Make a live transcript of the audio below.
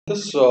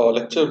This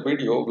lecture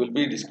video will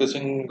be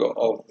discussing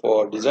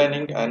of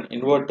designing an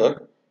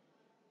inverter.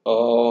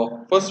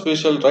 First we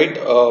shall write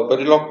a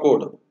Verilog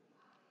code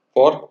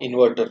for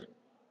inverter.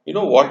 You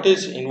know what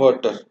is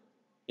inverter?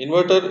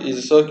 Inverter is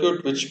a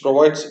circuit which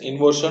provides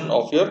inversion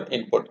of your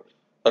input.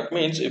 That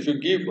means if you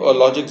give a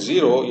logic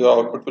 0, your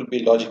output will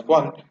be logic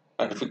 1,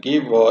 and if you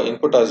give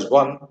input as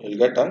 1, you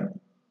will get an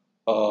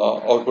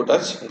output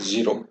as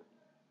 0.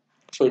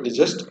 So it is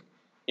just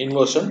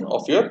inversion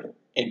of your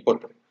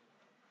input.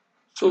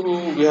 So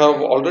we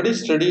have already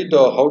studied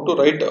how to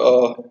write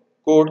a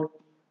code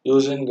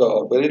using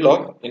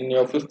Verilog in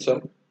your fifth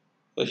sem.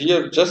 So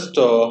here just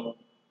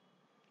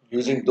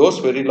using those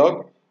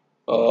Verilog,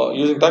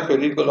 using that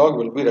Verilog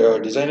will be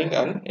designing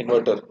an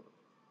inverter.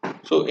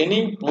 So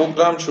any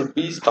program should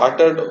be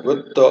started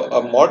with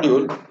a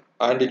module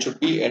and it should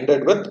be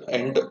ended with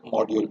end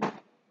module.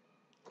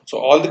 So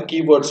all the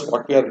keywords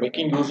what we are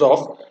making use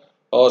of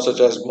such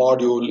as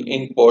module,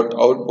 input,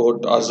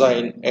 output,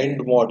 assign,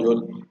 end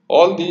module,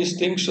 all these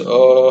things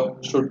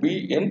should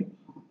be in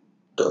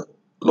the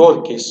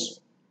lowercase.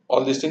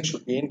 All these things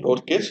should be in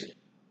lowercase.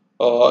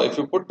 If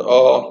you put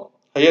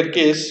higher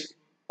case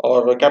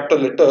or capital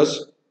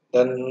letters,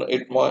 then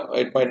it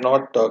might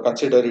not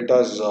consider it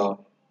as a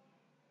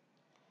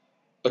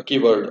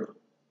keyword.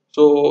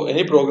 So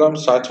any program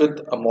starts with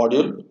a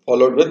module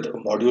followed with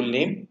module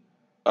name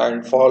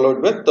and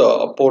followed with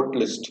a port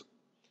list.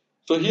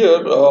 So here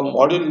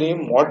module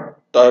name what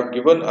I have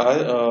given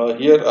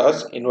here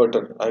as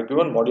inverter. I have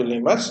given module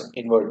name as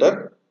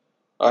inverter,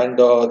 and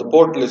the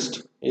port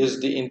list is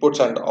the inputs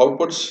and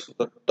outputs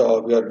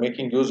that we are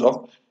making use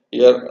of.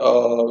 Here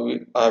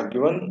I have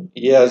given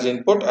A as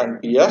input and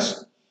B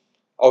as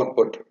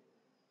output.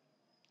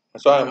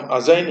 So I am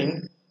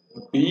assigning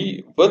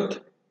B with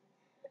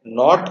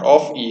not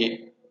of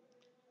A.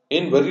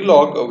 In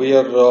Verilog we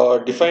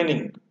are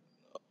defining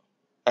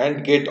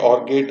AND gate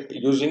OR gate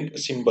using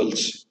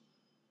symbols.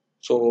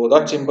 So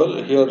that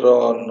symbol here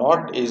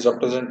not is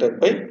represented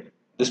by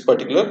this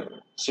particular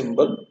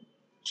symbol.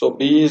 So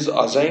B is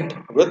assigned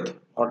with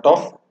not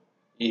of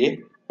A.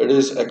 It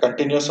is a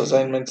continuous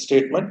assignment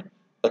statement.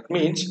 That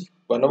means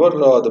whenever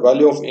the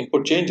value of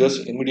input changes,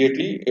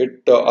 immediately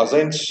it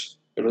assigns,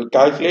 it will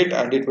calculate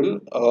and it will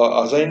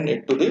assign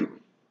it to the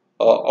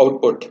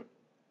output.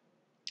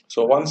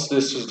 So once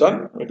this is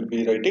done, we will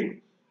be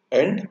writing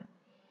end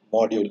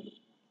module.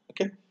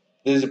 Okay,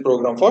 this is a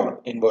program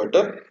for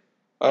inverter.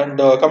 And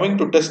coming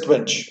to test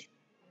bench.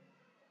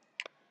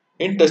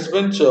 In test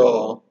bench,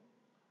 all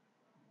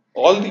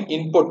the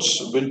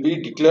inputs will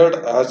be declared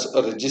as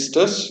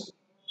registers.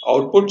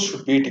 Output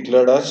should be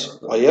declared as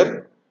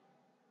wire.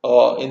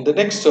 In the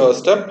next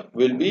step,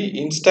 we'll be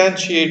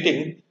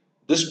instantiating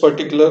this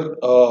particular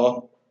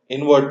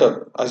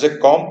inverter as a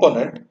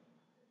component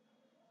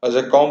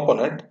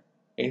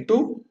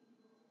into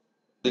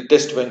the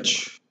test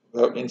bench.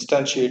 We have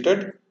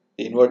instantiated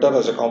the inverter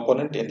as a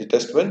component in the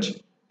test bench,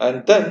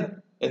 and then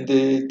in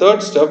the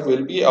third step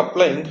we'll be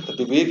applying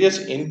the various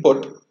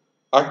input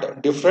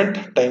at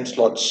different time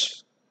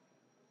slots.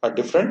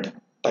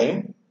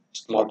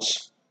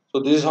 So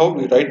this is how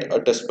we write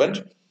a test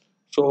bench.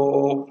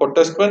 So for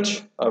test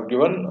bench I've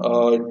given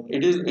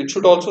it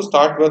should also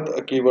start with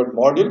a keyword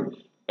module,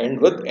 end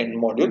with end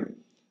module.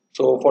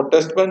 So for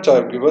test bench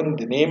I've given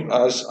the name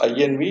as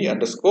inv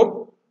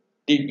underscore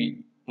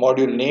tb,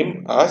 module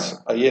name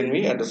as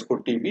inv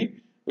underscore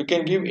tb. You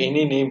can give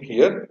any name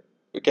here.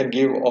 You can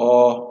give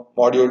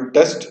module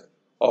test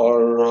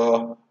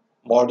or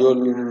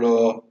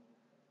module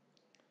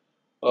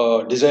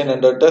design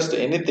under test,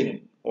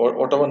 anything or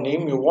whatever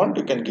name you want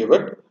you can give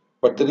it,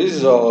 but there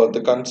is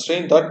the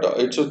constraint that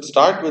it should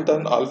start with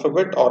an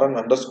alphabet or an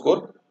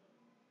underscore.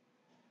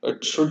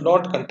 It should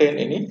not contain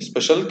any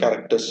special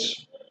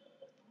characters.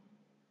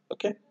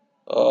 Okay,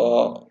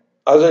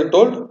 as I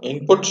told,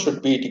 input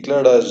should be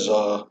declared as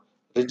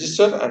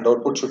register and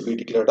output should be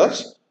declared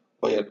as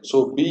wire.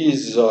 So B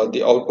is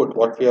the output,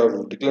 what we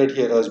have declared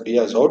here as B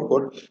as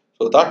output,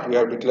 so that we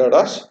have declared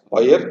as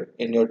wire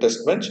in your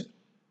test bench.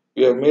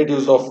 We have made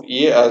use of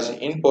A as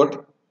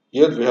input.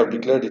 Here we have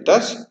declared it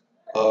as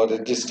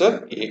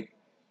register A.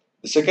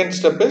 The second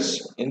step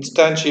is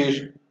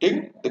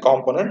instantiating the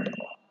component.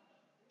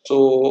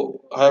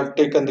 So I have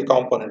taken the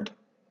component.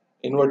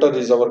 Inverter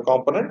is our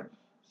component.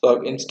 So I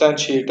have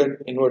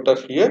instantiated inverter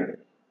here.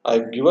 I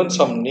have given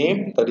some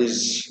name, that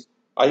is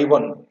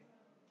I1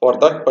 for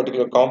that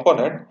particular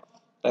component,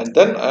 and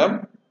then I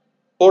am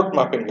port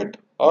mapping it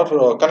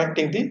or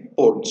connecting the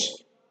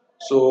ports.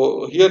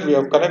 So here we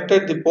have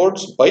connected the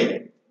ports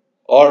by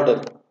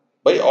order.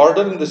 By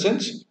order in the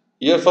sense,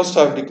 here first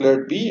I have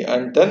declared B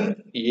and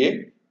then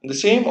A. In the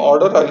same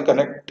order I will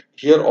connect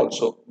here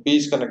also. B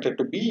is connected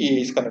to B,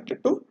 A is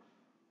connected to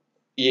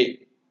A.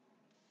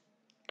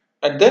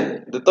 And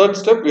then the third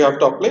step we have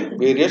to apply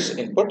various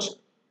inputs.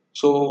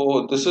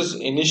 So this is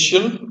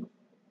initial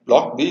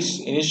block.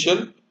 This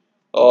initial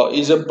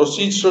is a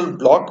procedural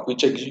block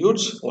which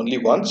executes only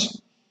once.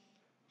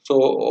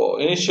 So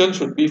initial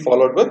should be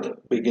followed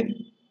with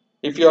begin.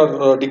 If you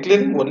are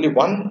declaring only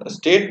one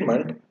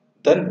statement,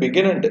 then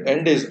begin and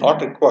end is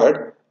not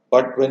required.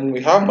 But when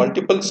we have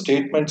multiple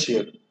statements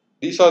here,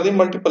 these are the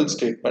multiple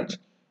statements.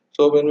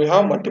 So when we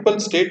have multiple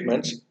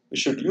statements, we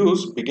should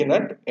use begin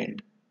and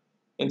end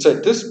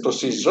inside this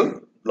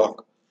procedural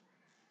block.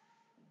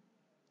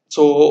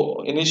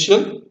 So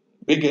initial,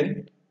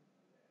 begin,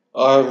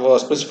 I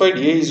have specified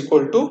a is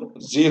equal to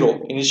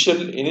 0.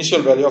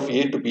 Initial value of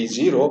a to be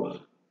 0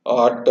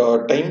 at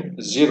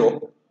time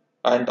 0,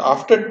 and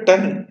after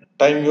 10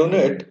 time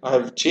unit I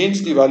have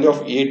changed the value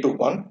of a to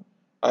 1,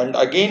 and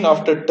again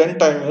after 10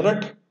 time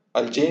unit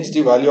I'll change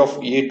the value of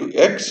a to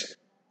x,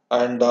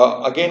 and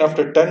again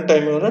after 10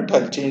 time unit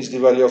I'll change the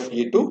value of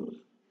a to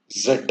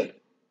z.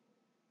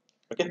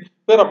 Okay,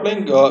 we are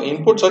applying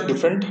inputs at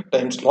different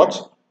time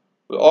slots,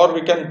 or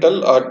we can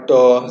tell at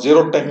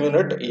 0 time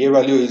unit a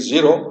value is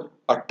 0,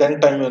 at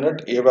 10 time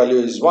unit a value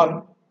is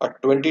 1,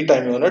 at 20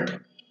 time unit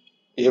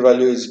a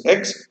value is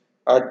x,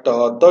 at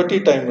 30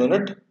 time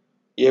unit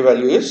a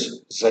value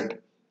is z.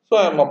 So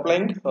I am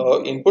applying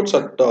inputs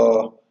at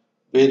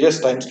various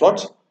time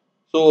slots.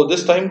 So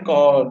this time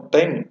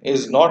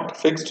is not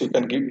fixed, you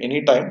can give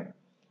any time.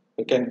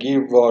 You can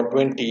give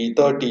 20,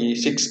 30,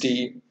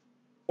 60,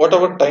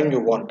 whatever time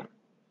you want.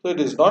 So it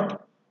is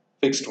not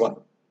fixed one.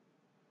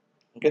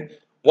 Okay.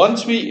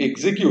 Once we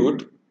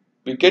execute,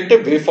 we get a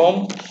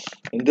waveform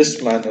in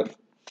this manner.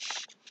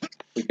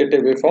 We get a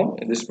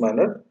waveform in this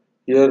manner.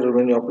 Here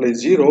when you apply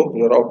 0,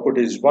 your output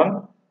is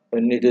 1.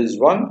 When it is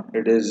 1,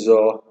 it is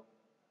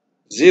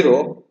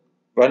 0.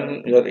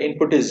 When your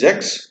input is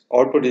x,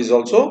 output is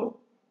also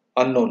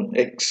unknown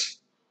x.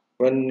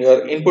 When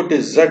your input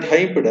is z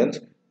high impedance,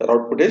 your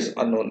output is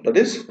unknown, that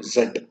is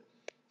z.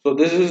 So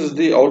this is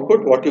the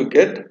output what you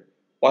get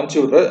once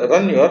you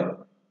run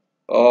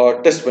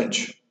your test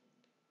bench.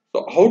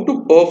 So how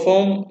to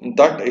perform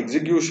that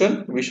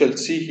execution we shall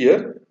see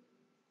here.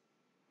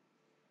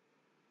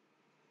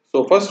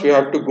 So first we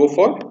have to go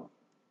for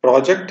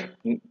project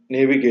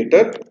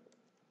navigator.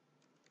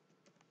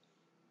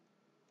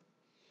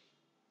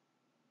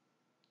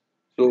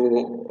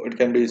 So it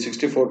can be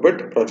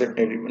 64-bit project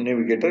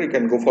navigator. You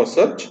can go for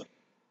search.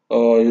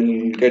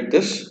 You'll get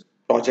this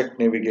project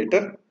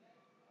navigator.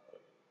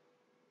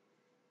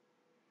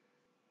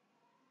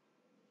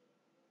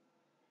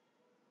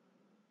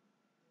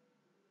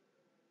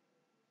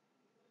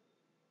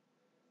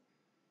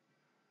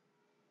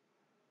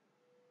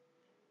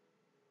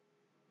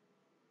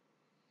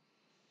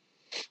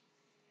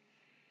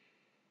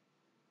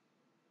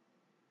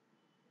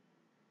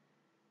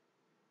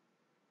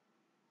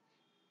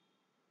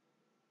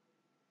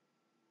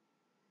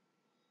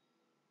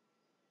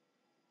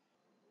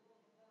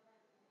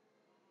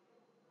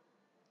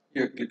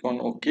 You click on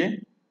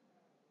OK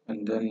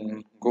and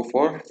then go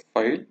for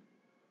file,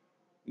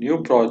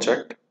 new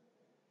project.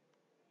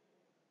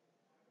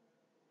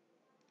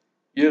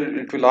 Here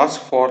it will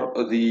ask for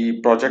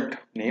the project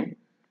name.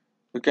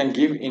 You can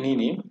give any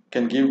name, you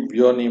can give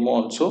your name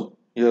also.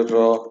 Here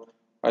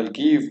I'll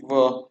give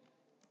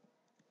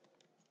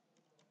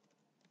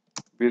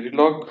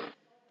Verilog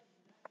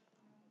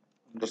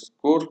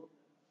underscore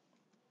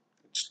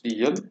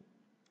HDL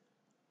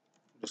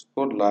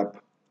underscore lab.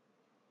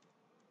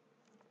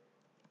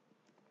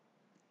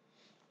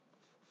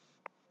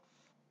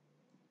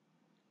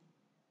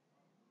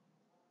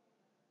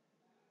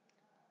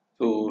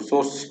 So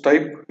source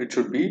type it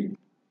should be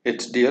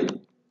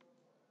HDL,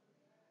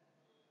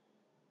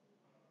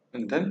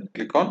 and then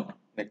click on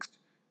next.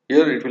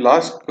 Here it will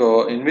ask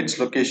in which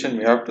location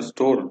we have to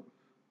store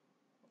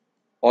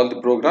all the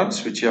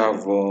programs which you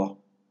have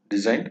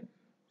designed.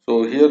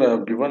 So here I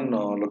have given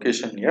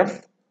location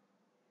F.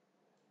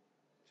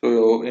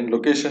 So in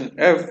location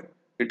F,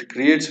 it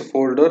creates a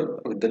folder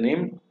with the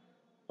name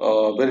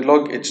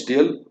Verilog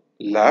HDL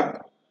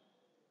lab.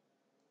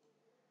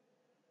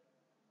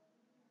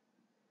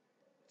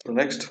 So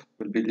next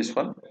will be this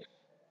one.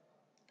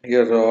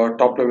 Here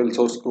top level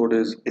source code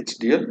is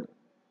HDL.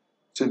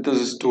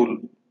 Synthesis tool,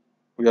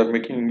 we are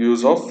making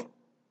use of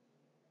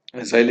a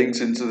Xilinx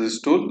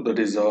synthesis tool, that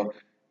is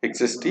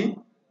XST,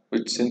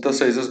 which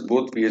synthesizes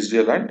both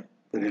VHDL and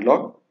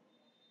Verilog.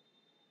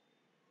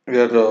 We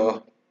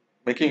are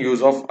making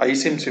use of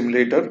iSIM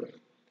simulator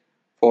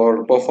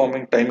for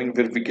performing timing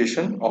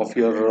verification of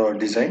your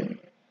design.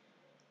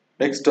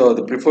 Next,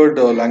 the preferred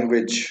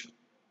language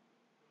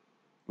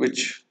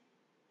which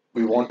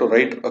we want to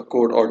write a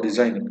code or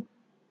design.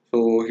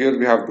 So here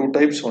we have two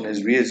types, one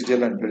is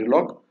VHDL and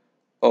Verilog.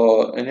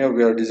 Anyhow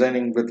we are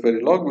designing with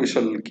Verilog, we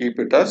shall keep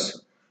it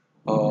as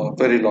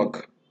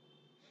Verilog.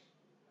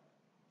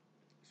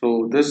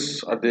 So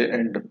this at the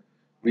end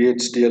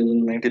VHDL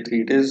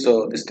 93, it is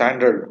the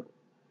standard.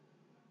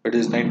 It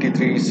is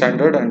 93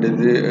 standard, and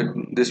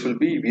this will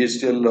be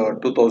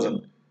VHDL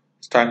 2000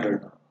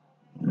 standard.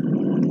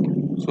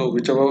 So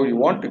whichever you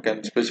want, you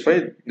can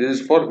specify. This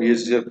is for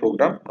VHDL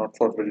program, not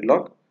for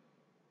Verilog.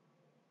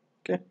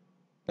 Okay,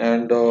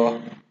 and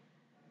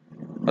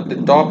at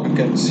the top you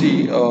can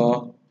see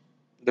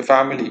the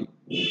family.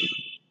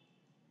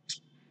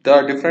 There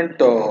are different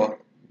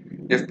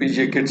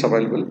FPGA kits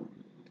available.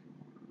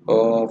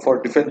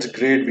 For defense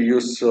grade, we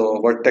use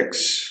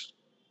Vertex.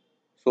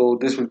 So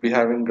this will be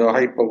having a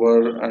high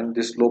power and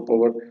this low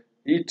power.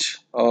 Each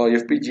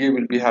FPGA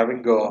will be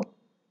having a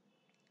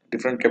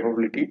different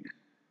capability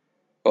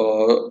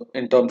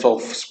in terms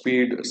of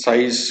speed,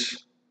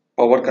 size,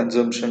 power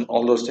consumption,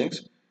 all those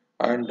things.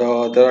 And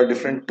there are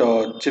different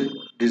chip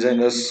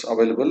designers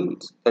available,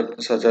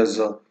 such as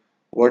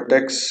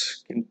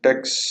Vertex,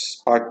 Intex,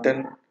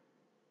 Spartan,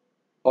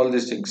 all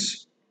these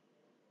things.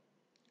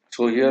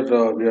 So here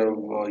we have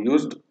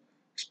used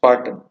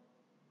Spartan.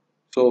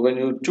 So when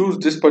you choose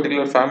this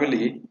particular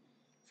family,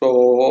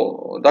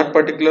 so that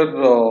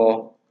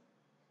particular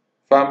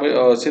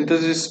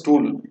synthesis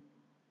tool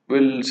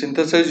will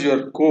synthesize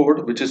your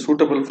code which is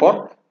suitable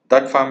for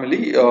that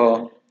family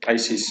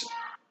ICs.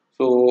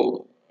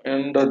 So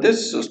in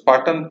this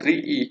Spartan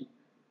 3E,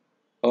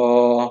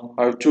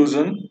 I've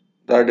chosen.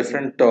 There are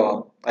different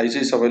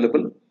ICs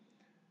available.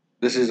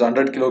 This is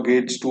 100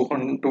 kilogates,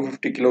 200,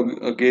 250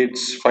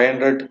 kilogates,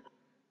 500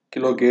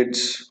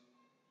 kilogates,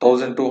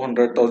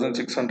 1200,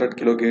 1600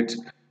 kilogates.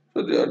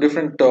 So there are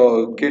different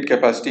gate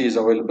capacity is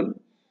available,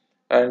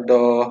 and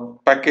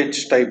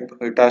package type,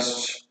 it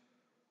has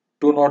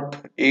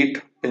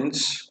 208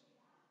 pins.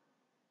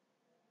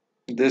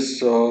 This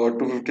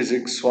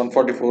 256,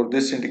 144,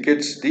 this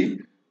indicates the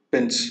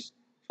pins.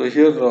 So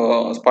here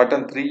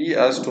Spartan 3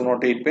 has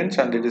 208 pins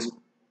and it is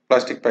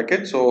plastic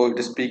package, so it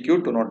is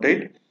PQ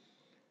 208,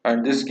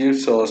 and this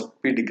gives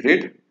speed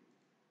grade.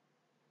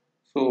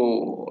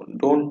 So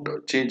don't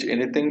change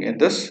anything in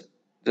this,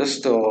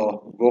 just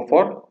go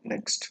for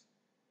next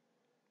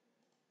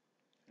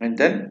and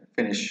then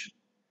finish.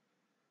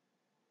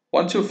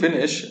 Once you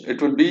finish,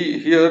 it will be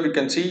here, you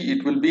can see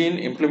it will be in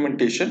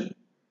implementation.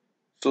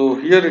 So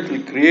here it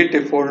will create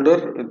a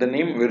folder with the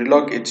name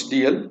Verilog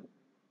HDL,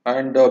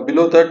 and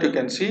below that you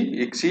can see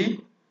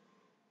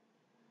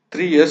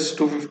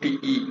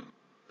XE3S250E.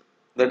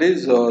 That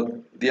is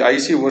the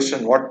IC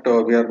version what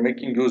we are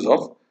making use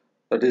of.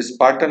 That is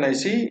Spartan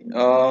IC,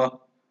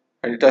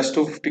 and it has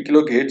 250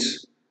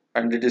 kilogates,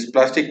 and it is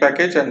plastic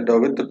package and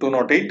with the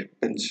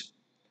 208 pins.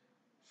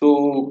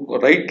 So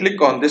right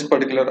click on this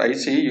particular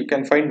IC, you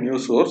can find new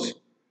source.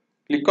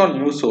 Click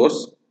on new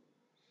source.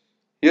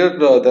 Here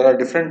there are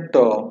different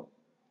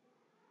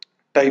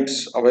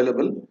types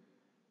available.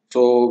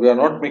 So we are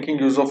not making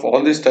use of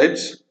all these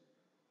types.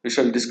 We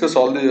shall discuss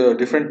all the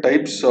different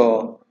types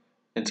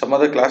in some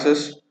other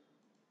classes.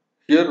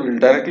 Here we will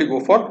directly go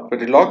for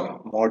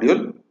Verilog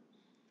module.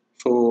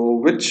 So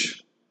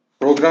which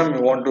program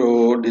you want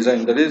to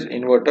design, that is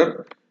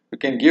inverter, you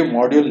can give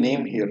module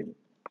name here.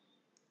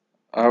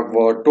 I have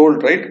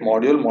told, right,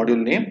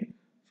 module name.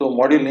 So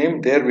module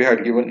name, there we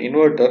had given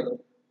inverter.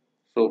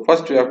 So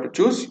first we have to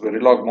choose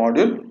Verilog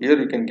module. Here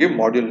you can give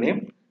module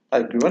name. I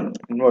have given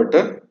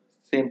inverter.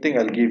 Same thing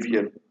I'll give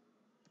here.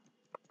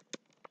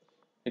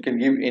 You can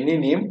give any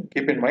name,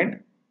 keep in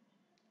mind.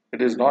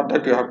 It is not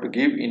that you have to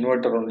give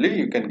inverter only,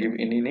 you can give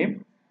any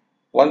name.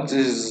 Once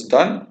this is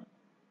done,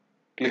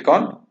 click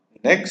on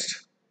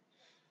next.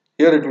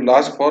 Here it will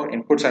ask for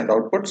inputs and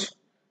outputs.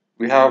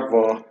 We have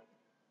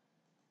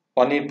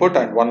one input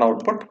and one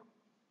output.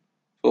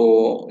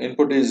 So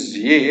input is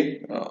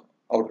A,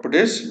 output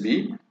is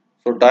B.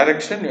 So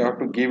direction you have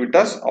to give it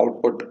as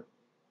output.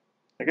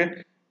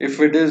 Okay. If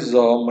it is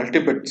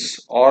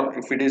multi-bits or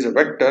if it is a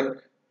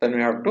vector, then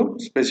we have to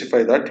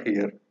specify that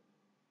here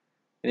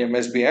in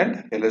MSB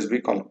and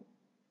LSB column.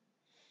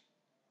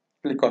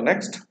 Click on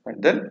next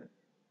and then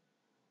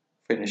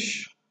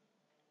finish.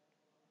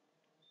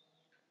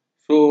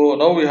 So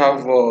now we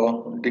have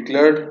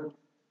declared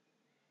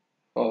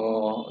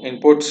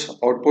inputs,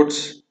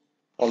 outputs,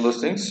 all those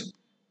things,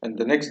 and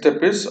the next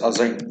step is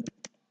assign.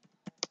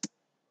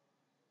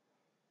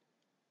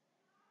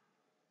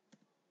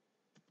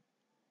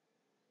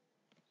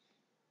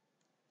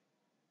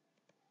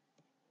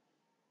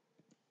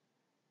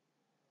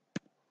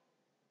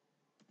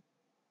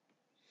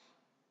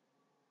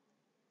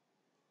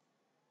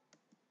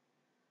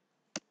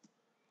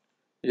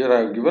 Here I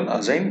have given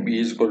assign B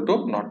is equal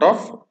to not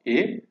of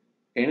A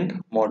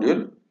end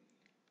module.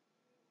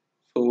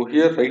 So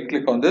here right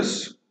click on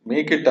this,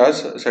 make it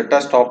as set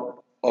as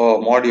top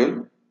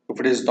module. If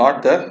it is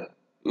not there,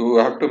 you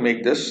have to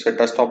make this set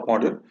as top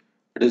module.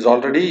 It is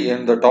already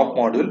in the top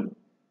module.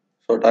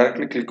 So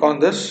directly click on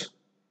this,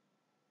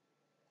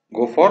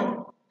 go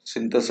for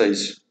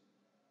synthesize.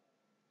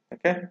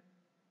 Okay.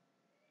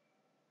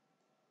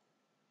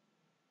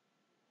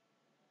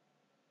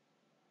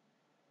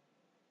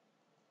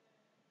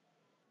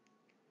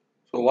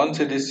 So once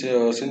it is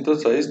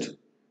synthesized,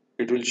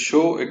 it will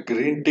show a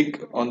green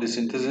tick on the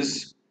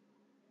synthesis.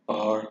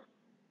 The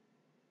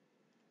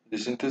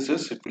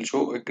synthesis, it will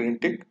show a green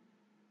tick.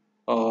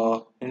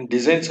 In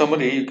design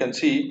summary, you can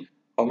see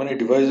how many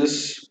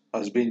devices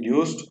has been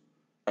used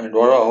and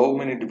how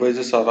many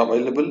devices are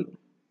available,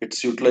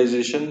 its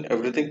utilization,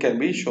 everything can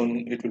be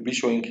shown. It will be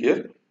showing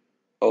here.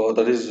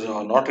 That is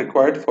not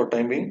required for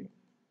time being.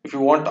 If you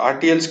want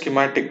RTL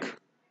schematic,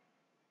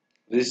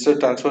 register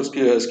transfer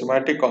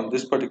schematic on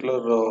this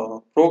particular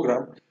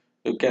program,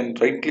 you can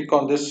right click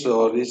on this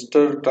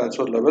register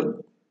transfer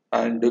level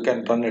and you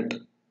can run it.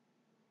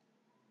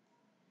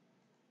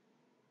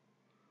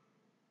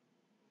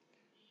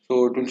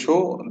 So it will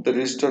show the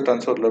register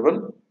transfer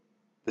level.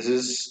 This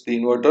is the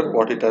inverter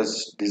what it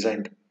has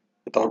designed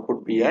with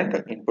output B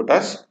and input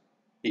as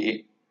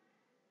A.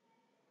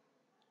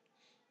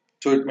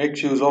 So it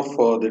makes use of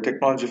the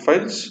technology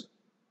files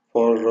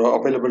for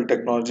available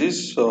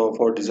technologies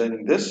for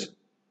designing this.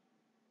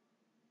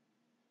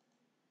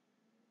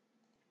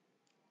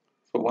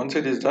 So once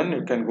it is done,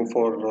 you can go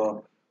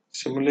for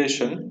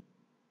simulation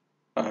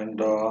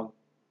and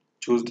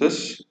choose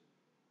this,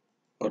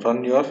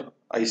 run your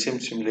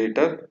iSIM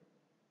simulator.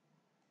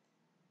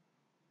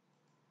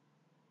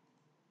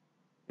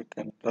 You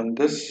can run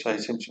this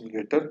iSIM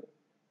simulator.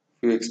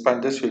 If you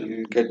expand this, you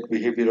will get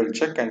behavioral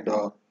check and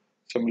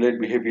simulate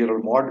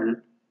behavioral model.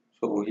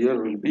 So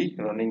here we'll be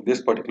running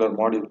this particular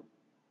module.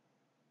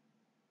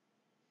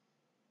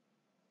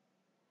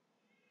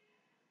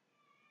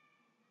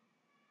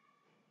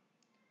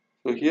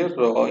 So here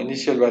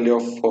initial value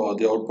of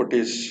the output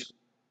is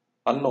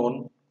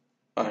unknown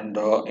and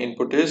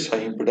input is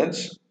high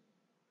impedance.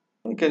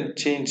 You can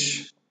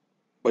change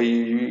by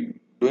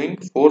doing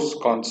force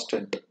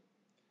constant.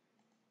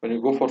 When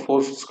you go for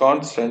force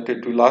constant,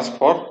 it will ask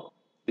for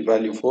the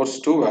value force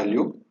to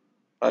value.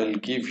 I'll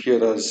give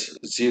here as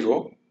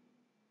 0,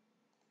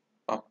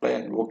 apply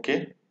and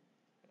OK,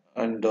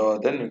 and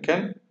then you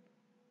can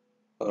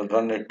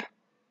run it.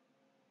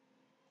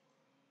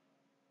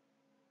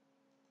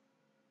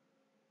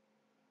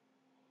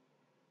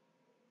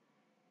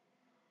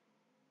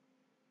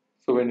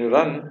 So when you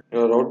run,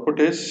 your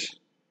output is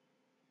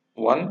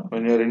 1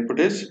 when your input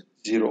is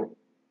 0.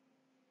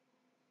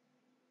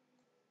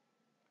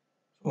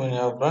 When you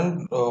have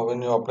run,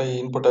 when you apply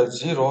input as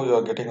 0, you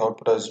are getting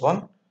output as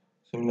 1.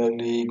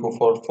 Similarly, go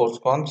for force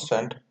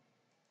constant,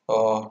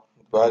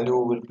 value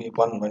will be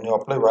 1. When you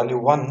apply value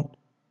 1,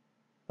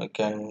 you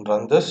can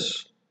run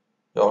this,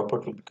 your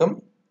output will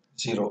become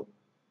 0.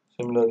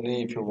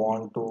 Similarly, if you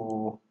want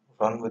to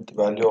run with the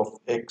value of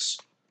x,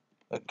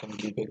 I can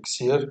give x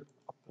here,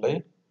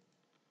 apply,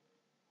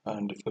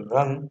 and if you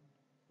run,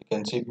 you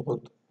can see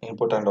both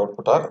input and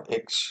output are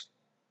x.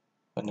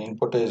 When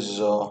input is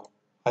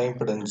high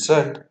impedance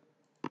Z,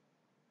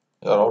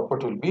 your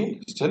output will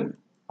be still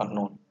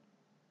unknown.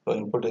 So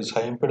input is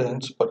high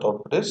impedance, but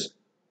output is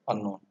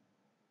unknown.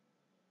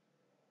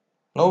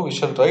 Now we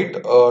shall write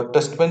a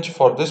test bench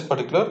for this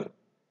particular.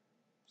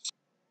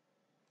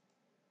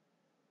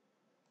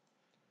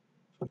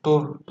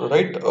 To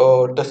write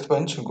a test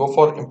bench, go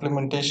for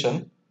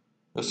implementation.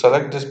 You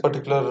select this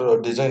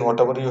particular design,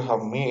 whatever you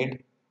have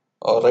made.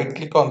 Right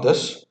click on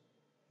this,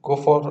 go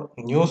for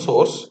new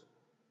source,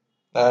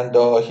 and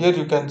here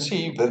you can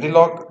see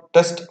Verilog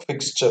test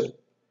fixture.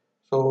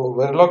 So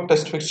Verilog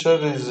test fixture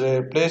is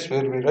a place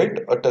where we write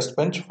a test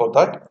bench for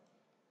that.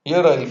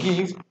 Here I'll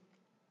give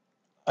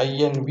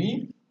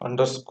inv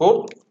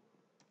underscore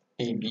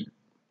tb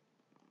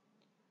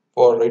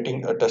for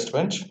writing a test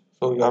bench.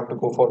 So you have to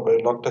go for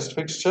Verilog test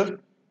fixture,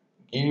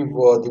 give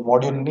the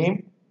module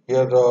name.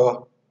 Here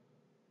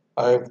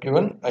I have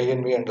given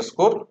inv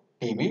underscore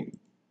tb.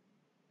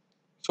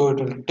 So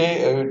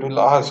it will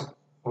ask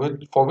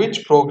for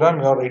which program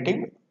you are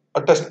writing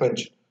a test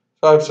bench.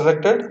 So I have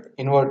selected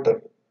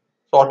inverter.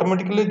 So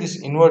automatically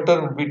this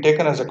inverter will be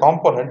taken as a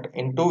component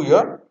into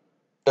your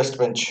test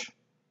bench.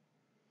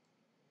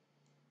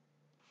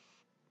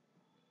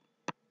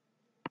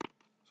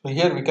 So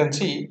here we can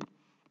see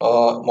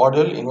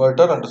module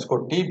inverter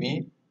underscore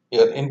TB.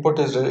 Here input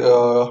is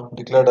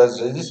declared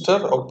as register,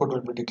 output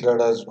will be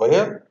declared as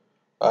wire,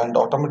 and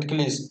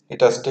automatically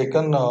it has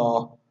taken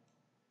the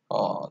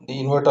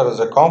inverter as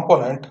a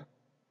component,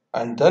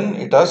 and then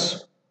it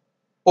has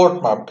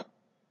port mapped.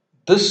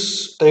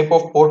 This type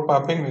of port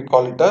mapping we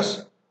call it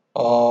as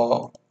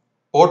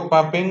port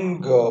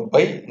mapping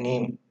by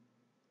name.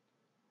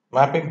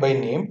 Mapping by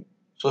name.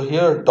 So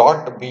here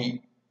dot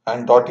B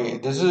and dot A.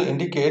 This is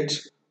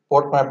indicates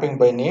port mapping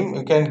by name.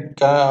 You can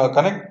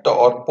connect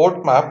or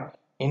port map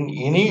in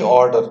any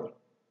order.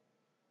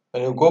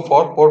 When you go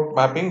for port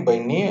mapping by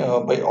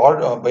name,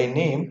 by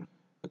name,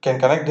 you can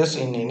connect this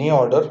in any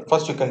order.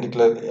 First, you can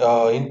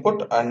declare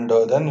input, and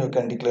then you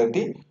can declare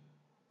the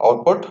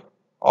output,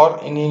 or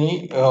in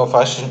any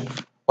fashion.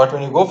 But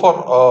when you go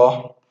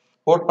for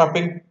port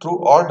mapping through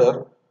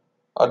order,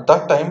 at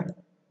that time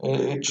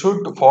it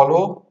should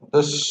follow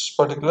this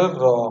particular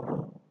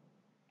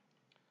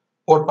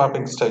port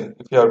mapping style.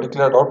 If you have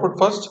declared output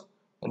first,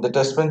 in the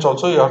test bench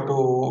also you have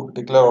to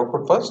declare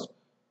output first.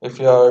 If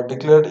you have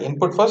declared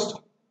input first,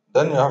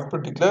 then you have to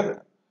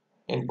declare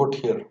input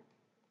here.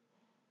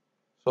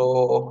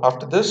 So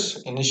after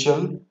this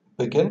initial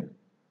begin,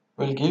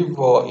 we'll give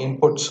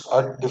inputs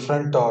at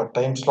different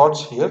time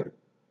slots here,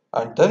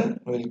 and then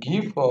we'll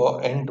give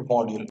end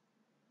module.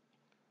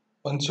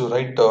 Once you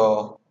write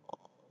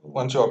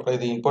once you apply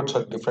the inputs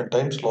at different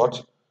time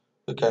slots,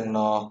 you can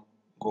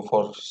go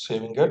for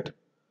saving it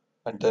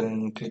and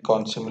then click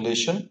on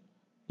simulation.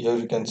 Here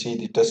you can see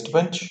the test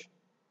bench,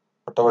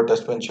 whatever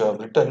test bench you have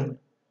written.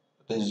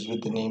 that is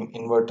with the name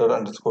inverter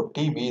underscore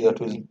TB, that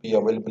will be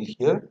available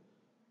here.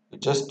 You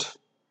just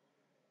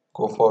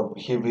go for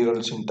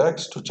behavioral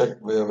syntax to check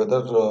whether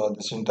the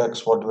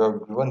syntax what we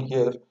have given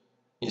here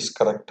is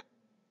correct.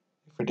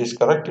 If it is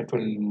correct, it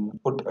will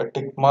put a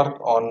tick mark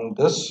on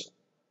this.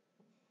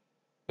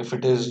 If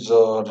it is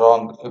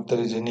wrong, if there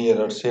is any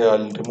error, say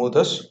I'll remove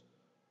this.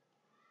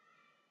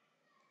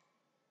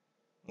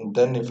 And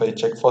then if I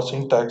check for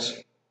syntax,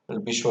 it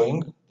will be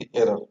showing the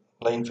error.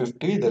 Line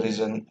 50, there is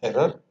an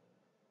error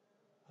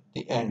at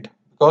the end.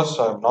 Because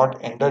I have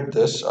not ended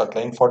this at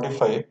line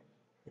 45, it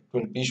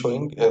will be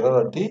showing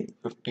error at the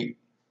 50.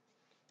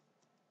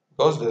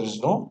 Because there is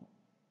no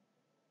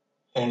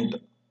end.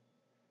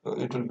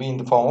 It will be in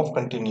the form of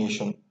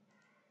continuation.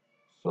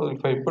 So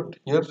if I put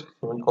here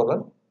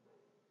semicolon,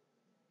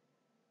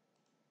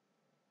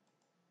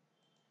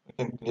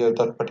 I can clear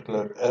that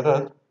particular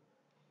error.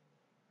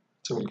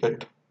 So we'll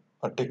get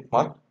a tick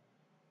mark.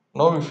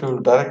 Now if you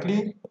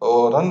directly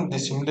run the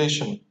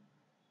simulation,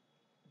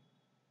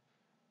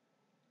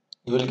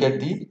 you will get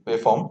the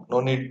waveform.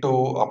 No need to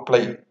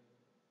apply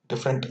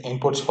different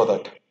inputs for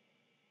that.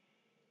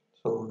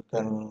 So you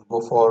can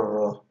go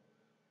for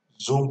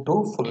zoom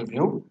to full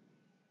view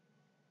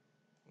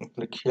and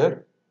click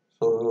here.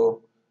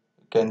 So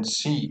you can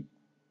see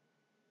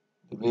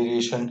the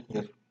variation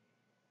here.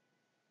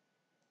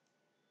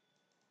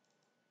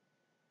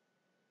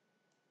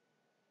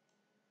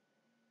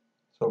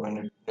 So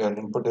when your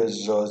input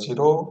is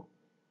 0,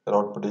 your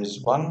output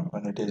is 1.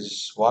 When it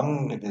is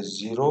 1, it is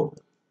 0.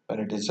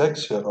 When it is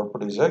x, your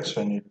output is x.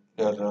 When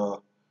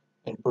your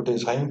input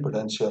is high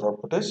impedance, your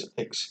output is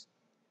x.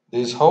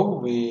 This is how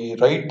we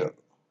write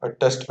a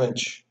test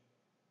bench.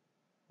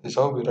 This is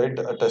how we write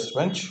a test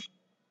bench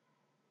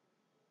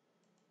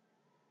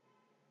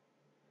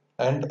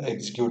and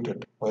execute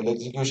it. While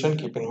execution,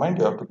 keep in mind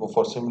you have to go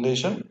for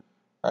simulation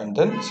and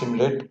then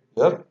simulate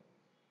your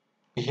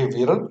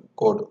behavioral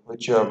code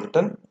which you have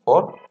written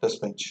for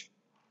test bench.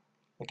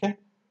 Okay,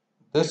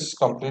 this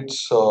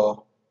completes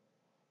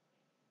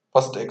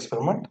first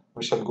experiment.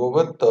 We shall go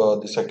with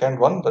the second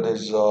one, that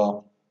is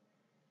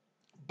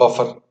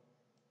buffer.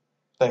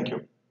 Thank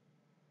you.